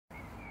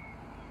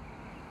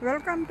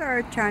Welcome to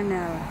our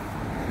channel,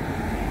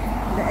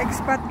 The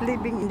Expat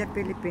Living in the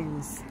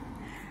Philippines.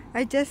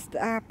 I just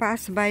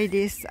passed by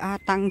this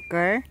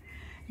tanker.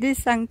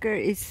 This tanker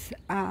is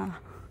a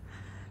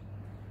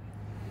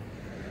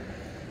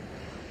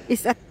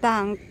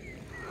tank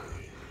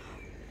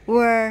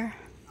where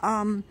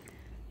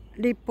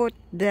they put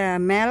the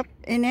milk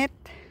in it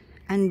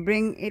and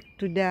bring it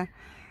to the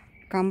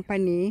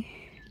company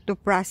to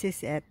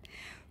process it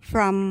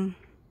from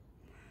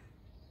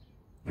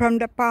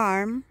the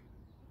farm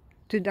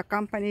to the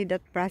company that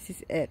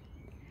process it.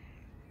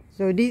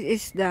 So this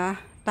is the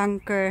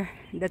tanker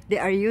that they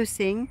are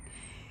using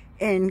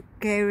and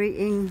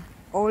carrying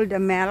all the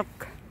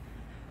milk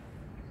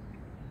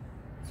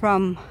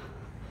from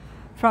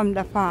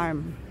the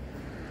farm.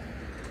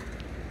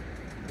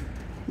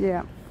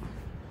 Yeah,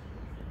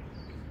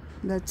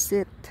 that's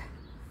it.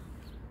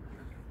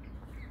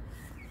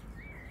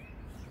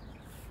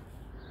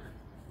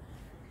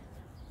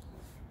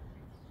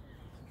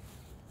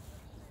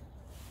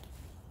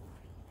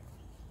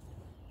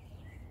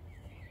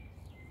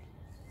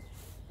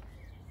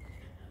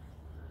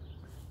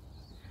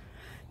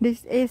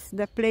 This is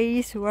the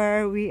place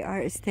where we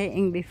are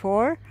staying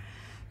before.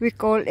 We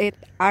call it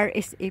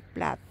RSA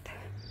flat,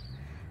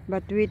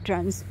 but we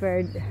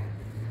transferred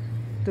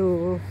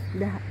to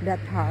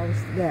that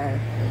house there.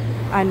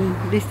 And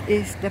this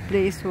is the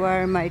place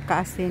where my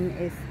cousin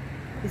is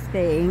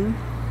staying,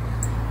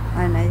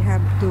 and I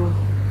have to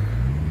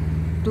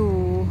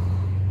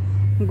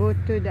go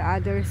to the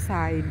other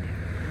side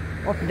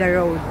of the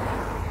road,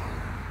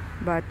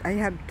 but I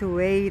have to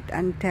wait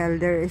until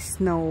there is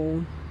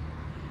no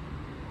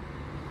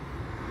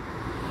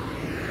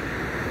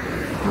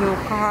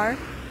car.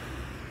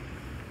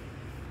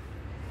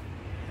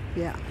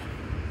 Yeah.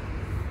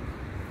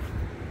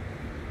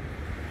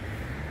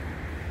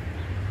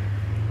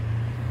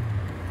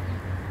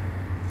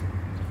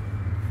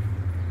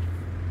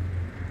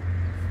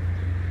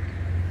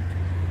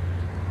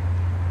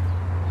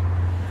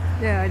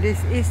 Yeah,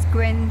 this is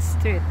Queen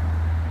Street.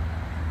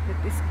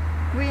 That is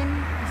Queen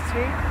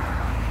Street.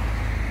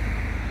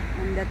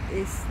 And that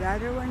is the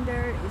other one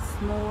there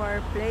is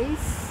Moore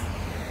Place.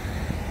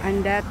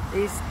 And that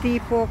is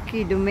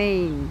Tipoki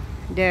Domain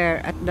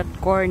there at that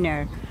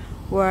corner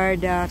where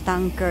the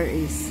tanker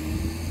is.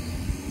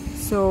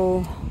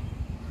 So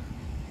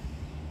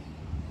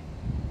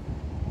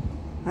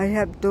I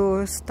have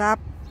to stop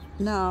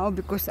now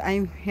because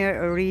I'm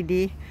here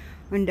already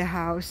on the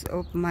house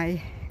of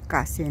my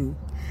cousin.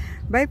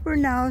 Bye for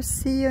now.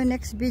 See you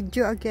next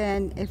video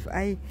again. If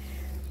I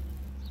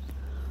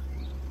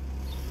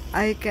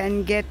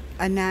can get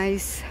a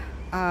nice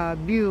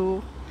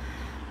view,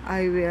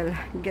 I will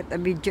get a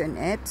video on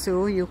it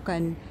so you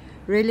can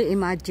really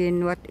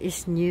imagine what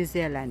is New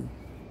Zealand.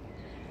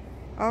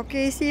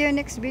 Okay, see you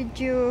next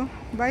video.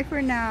 Bye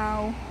for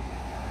now.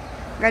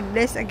 God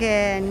bless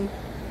again.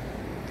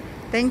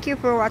 Thank you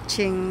for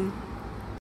watching.